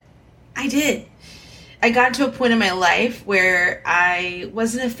I did. I got to a point in my life where I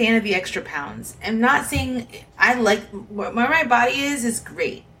wasn't a fan of the extra pounds. I'm not saying I like where my body is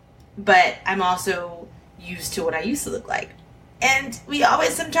great, but I'm also used to what I used to look like. And we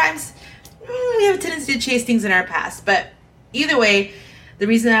always sometimes, we have a tendency to chase things in our past. But either way, the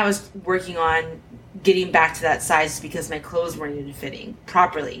reason I was working on getting back to that size is because my clothes weren't even fitting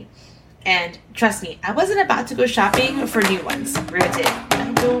properly. And trust me, I wasn't about to go shopping for new ones. Granted,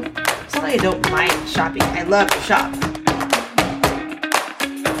 it's not like I don't mind shopping. I love to shop.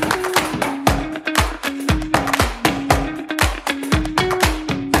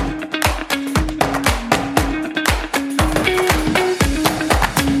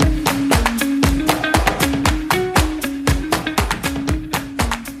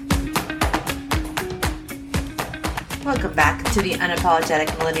 Welcome back to the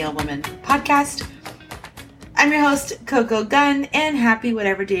Unapologetic Millennial Woman podcast. I'm your host, Coco Gunn, and happy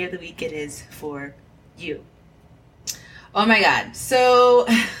whatever day of the week it is for you. Oh my God. So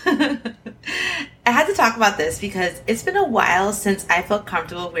I had to talk about this because it's been a while since I felt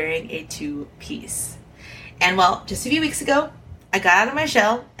comfortable wearing a two-piece. And well, just a few weeks ago, I got out of my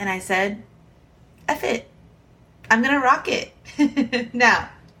shell and I said, F it. I'm going to rock it. Now,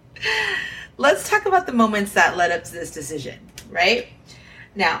 let's talk about the moments that led up to this decision, right?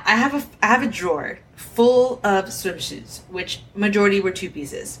 Now, I have a drawer full of swimsuits, which majority were two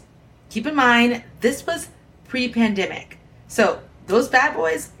pieces. Keep in mind, this was pre-pandemic. So those bad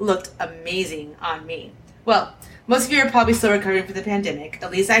boys looked amazing on me. Well, most of you are probably still recovering from the pandemic.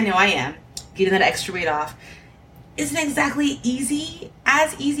 At least I know I am. Getting that extra weight off isn't exactly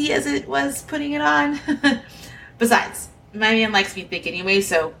as easy as it was putting it on. Besides, my man likes me thick anyway,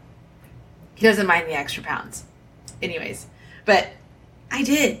 so he doesn't mind the extra pounds. Anyways, but I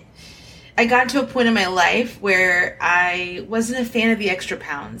did. I got to a point in my life where I wasn't a fan of the extra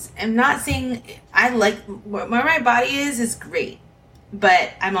pounds. I'm not saying I like where my body is great,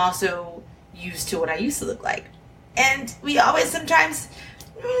 but I'm also used to what I used to look like. And we always sometimes,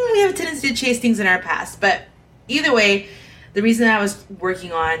 we have a tendency to chase things in our past. But either way, the reason I was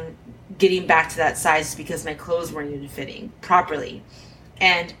working on getting back to that size is because my clothes weren't even fitting properly.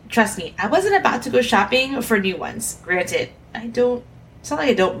 And trust me, I wasn't about to go shopping for new ones. Granted, it's not like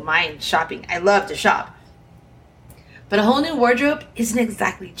I don't mind shopping. I love to shop. But a whole new wardrobe isn't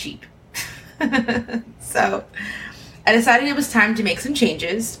exactly cheap. So I decided it was time to make some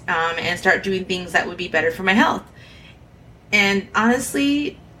changes and start doing things that would be better for my health. And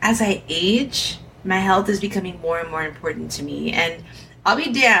honestly, as I age, my health is becoming more and more important to me. And I'll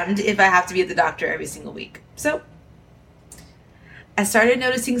be damned if I have to be at the doctor every single week. So I started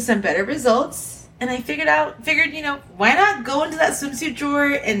noticing some better results. And I figured, why not go into that swimsuit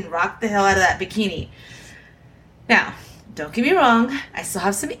drawer and rock the hell out of that bikini? Now, don't get me wrong. I still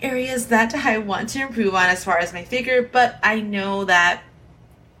have some areas that I want to improve on as far as my figure, but I know that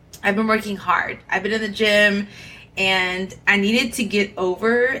I've been working hard. I've been in the gym, and I needed to get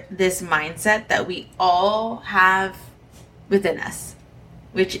over this mindset that we all have within us,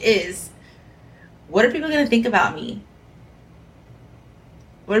 which is, what are people going to think about me?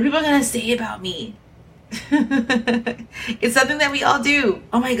 What are people going to say about me? It's something that we all do.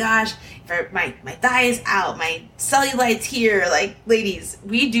 Oh my gosh, my thigh is out, my cellulite's here. Like, ladies,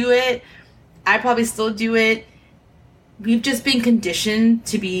 we do it. I probably still do it. We've just been conditioned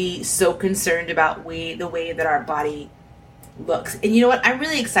to be so concerned about the way that our body looks. And you know what? I'm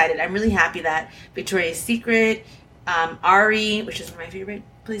really excited. I'm really happy that Victoria's Secret, Ari, which is one of my favorite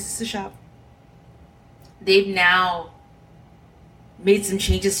places to shop, they've now made some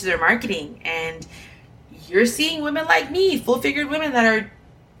changes to their marketing, and you're seeing women like me, full-figured women that are,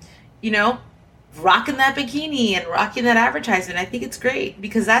 rocking that bikini and rocking that advertisement. I think it's great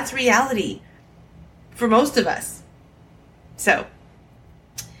because that's reality for most of us. So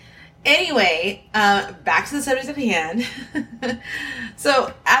anyway, back to the subject at hand.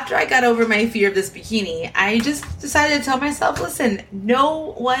 So after I got over my fear of this bikini, I just decided to tell myself, listen,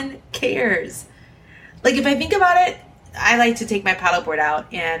 no one cares. Like, if I think about it, I like to take my paddleboard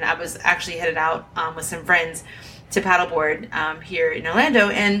out, and I was actually headed out with some friends to paddleboard here in Orlando,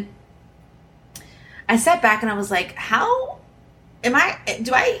 and I sat back and I was like, do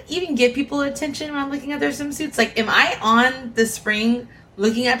I even give people attention when I'm looking at their swimsuits? Like, am I on the spring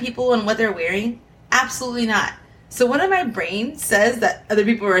looking at people and what they're wearing? Absolutely not. So one of my brain says that other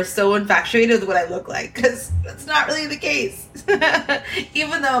people are so infatuated with what I look like, because that's not really the case.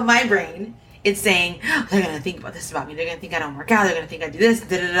 Even though my brain, it's saying, oh, they're going to think about this about me. They're going to think I don't work out. They're going to think I do this.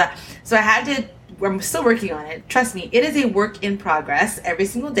 Da, da, da. So I'm still working on it. Trust me, it is a work in progress every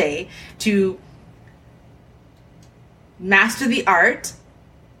single day to master the art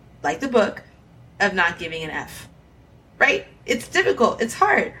like the book, of not giving an F, right? It's difficult. It's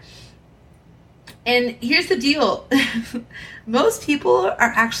hard. And here's the deal. Most people are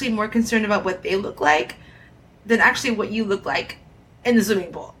actually more concerned about what they look like than actually what you look like in the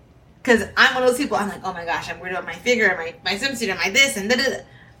swimming pool. Because I'm one of those people, I'm like, oh my gosh, I'm worried about my figure, and my swimsuit, and my this, and da-da-da.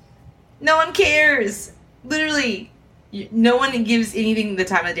 No one cares. Literally, no one gives anything the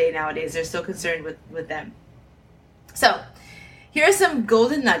time of day nowadays. They're so concerned with them. So, here are some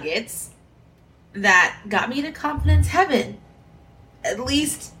golden nuggets that got me to confidence heaven, at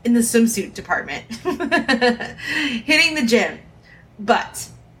least in the swimsuit department. Hitting the gym. But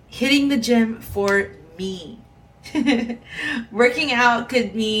hitting the gym for me. Working out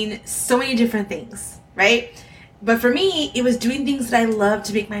could mean so many different things, right? But for me, it was doing things that I love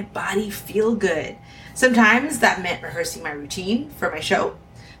to make my body feel good. Sometimes that meant rehearsing my routine for my show.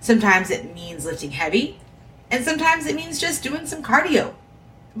 Sometimes it means lifting heavy. And sometimes it means just doing some cardio.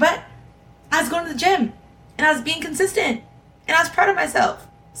 But I was going to the gym, and I was being consistent, and I was proud of myself.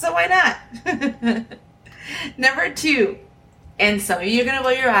 So why not? Number 2, and some of you are going to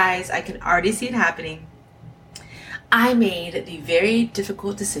roll your eyes. I can already see it happening. I made the very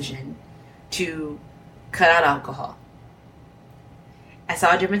difficult decision to cut out alcohol. I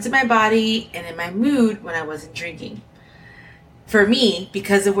saw a difference in my body and in my mood when I wasn't drinking. For me,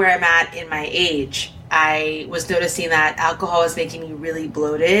 because of where I'm at in my age, I was noticing that alcohol was making me really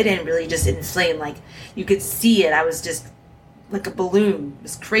bloated and really just inflamed. Like, you could see it. I was just like a balloon. It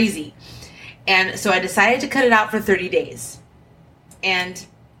was crazy. And so I decided to cut it out for 30 days. And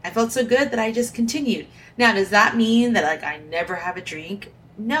I felt so good that I just continued. Now, does that mean that like I never have a drink?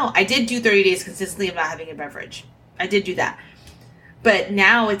 No, I did do 30 days consistently of not having a beverage. I did do that. But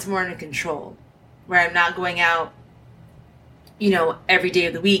now it's more under control, where I'm not going out, every day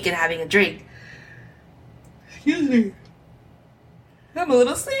of the week and having a drink. Excuse me. I'm a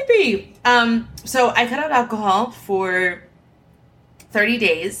little sleepy. So I cut out alcohol for 30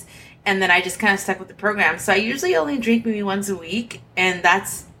 days, and then I just kind of stuck with the program. So I usually only drink maybe once a week, and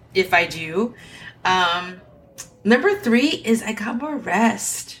that's if I do. Number 3 is I got more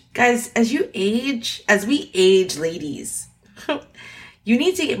rest. Guys, as we age, ladies, you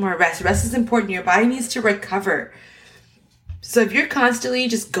need to get more rest. Rest is important. Your body needs to recover. So if you're constantly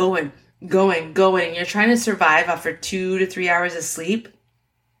just going, and you're trying to survive off for 2 to 3 hours of sleep,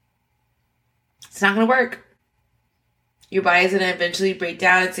 it's not going to work. Your body's going to eventually break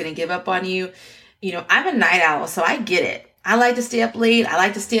down. It's going to give up on you. I'm a night owl, so I get it. I like to stay up late. I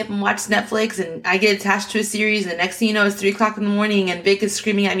like to stay up and watch Netflix, and I get attached to a series, and the next thing you know, it's 3 o'clock in the morning, and Vic is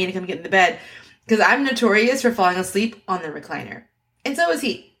screaming at me to come get in the bed, because I'm notorious for falling asleep on the recliner. And so is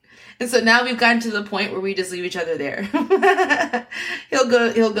he. And so now we've gotten to the point where we just leave each other there. He'll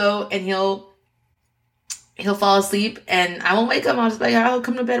go and he'll fall asleep, and I won't wake him. I'll just be like, I'll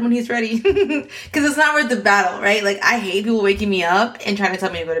come to bed when he's ready. Because it's not worth the battle, right? Like, I hate people waking me up and trying to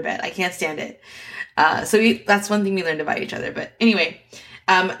tell me to go to bed. I can't stand it. That's one thing we learned about each other. But anyway,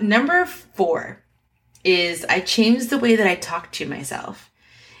 number 4 is I changed the way that I talk to myself.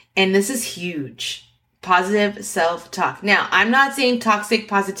 And this is huge. Positive self-talk. Now, I'm not saying toxic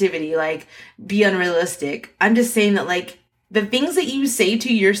positivity, like be unrealistic. I'm just saying that like the things that you say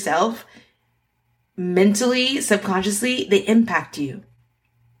to yourself mentally, subconsciously, they impact you.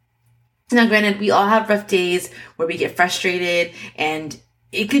 Now, granted, we all have rough days where we get frustrated, and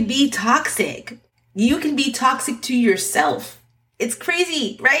it could be toxic. You can be toxic to yourself. It's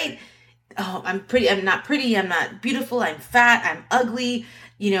crazy, right? Oh, I'm not pretty, I'm not beautiful, I'm fat, I'm ugly.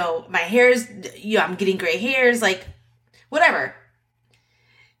 My hair's, I'm getting gray hairs, like, whatever.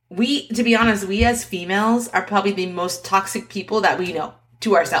 To be honest, we as females are probably the most toxic people that we know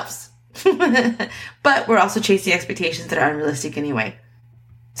to ourselves. But we're also chasing expectations that are unrealistic anyway.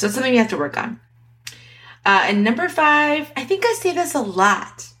 So it's something we have to work on. And number 5, I think I say this a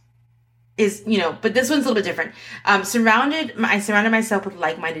lot, is, but this one's a little bit different. I surrounded myself with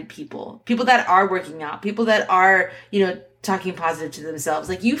like-minded people that are working out, people that are, talking positive to themselves.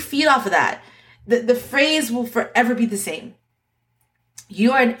 Like, you feed off of that. The phrase will forever be the same.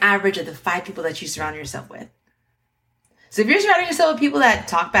 You are an average of the 5 people that you surround yourself with. So if you're surrounding yourself with people that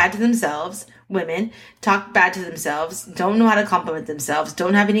talk bad to themselves, women talk bad to themselves, don't know how to compliment themselves,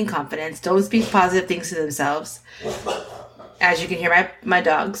 don't have any confidence, don't speak positive things to themselves. As you can hear my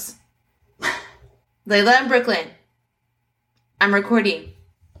dogs. Layla and Brooklyn. I'm recording.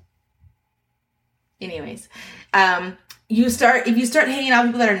 Anyways, if you start hanging out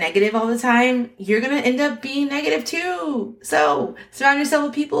with people that are negative all the time, you're going to end up being negative too. So surround yourself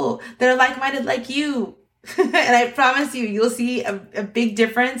with people that are like-minded like you. And I promise you'll see a big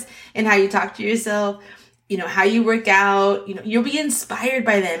difference in how you talk to yourself. how you work out. You'll be inspired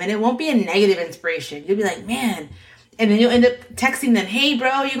by them, and it won't be a negative inspiration. You'll be like, man. And then you'll end up texting them, hey,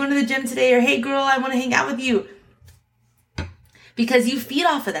 bro, you going to the gym today? Or hey, girl, I want to hang out with you. Because you feed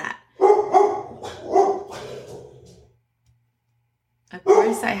off of that. Of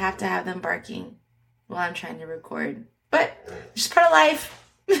course, I have to have them barking while I'm trying to record. But it's just part of life.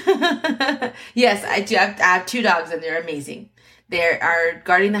 Yes, I do. I have 2 dogs, and they're amazing. They are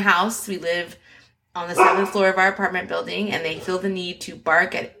guarding the house. We live on the 7th floor of our apartment building, and they feel the need to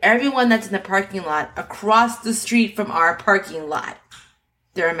bark at everyone that's in the parking lot across the street from our parking lot.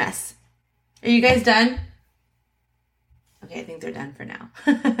 They're a mess. Are you guys done? Okay, I think they're done for now.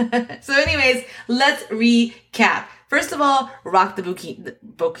 So anyways, let's recap. First of all, rock the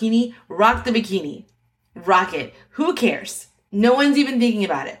bikini. Rock the bikini. Rock it. Who cares? No one's even thinking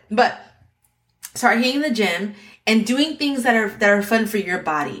about it. But start hitting the gym and doing things that are fun for your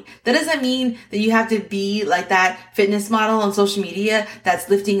body. That doesn't mean that you have to be like that fitness model on social media that's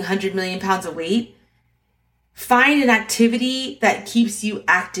lifting 100 million pounds of weight. Find an activity that keeps you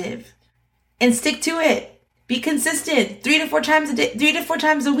active and stick to it. Be consistent. 3 to 4 times a day, 3 to 4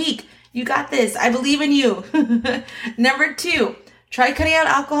 times a week. You got this. I believe in you. Number 2, try cutting out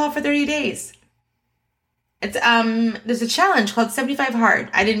alcohol for 30 days. It's there's a challenge called 75 Hard.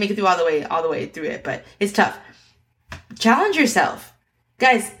 I didn't make it through all the way through it, but it's tough. Challenge yourself.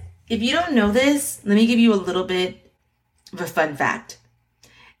 Guys, if you don't know this, let me give you a little bit of a fun fact.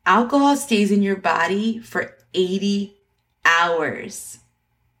 Alcohol stays in your body for 80 hours.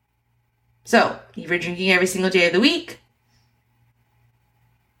 So, if you're drinking every single day of the week,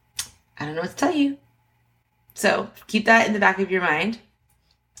 I don't know what to tell you. So, keep that in the back of your mind.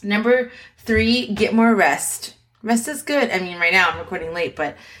 Number 3, get more rest. Rest is good. I mean, right now I'm recording late,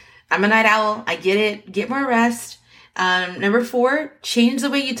 but I'm a night owl. I get it. Get more rest. Number 4, change the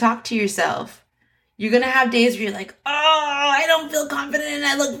way you talk to yourself. You're going to have days where you're like, oh, I don't feel confident and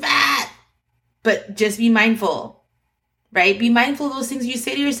I look fat. But just be mindful, right? Be mindful of those things you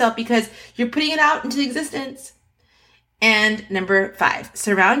say to yourself because you're putting it out into existence. And number 5,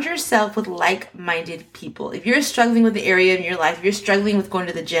 surround yourself with like-minded people. If you're struggling with the area in your life, if you're struggling with going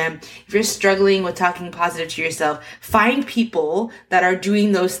to the gym, if you're struggling with talking positive to yourself, find people that are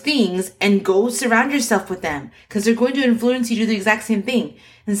doing those things and go surround yourself with them because they're going to influence you to do the exact same thing.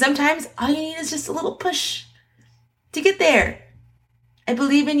 And sometimes all you need is just a little push to get there. I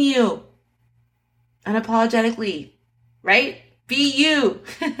believe in you. Unapologetically, right? Be you.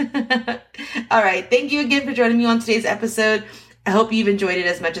 All right. Thank you again for joining me on today's episode. I hope you've enjoyed it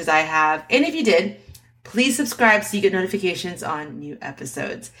as much as I have. And if you did, please subscribe so you get notifications on new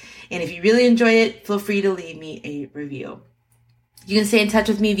episodes. And if you really enjoy it, feel free to leave me a review. You can stay in touch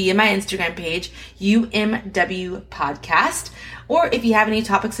with me via my Instagram page, UMW Podcast. Or if you have any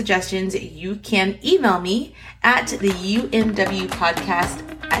topic suggestions, you can email me at the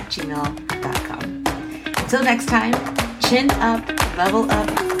umwpodcast@gmail.com. Until next time, chin up, level up,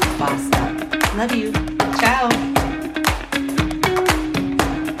 boss up. Love you. Ciao.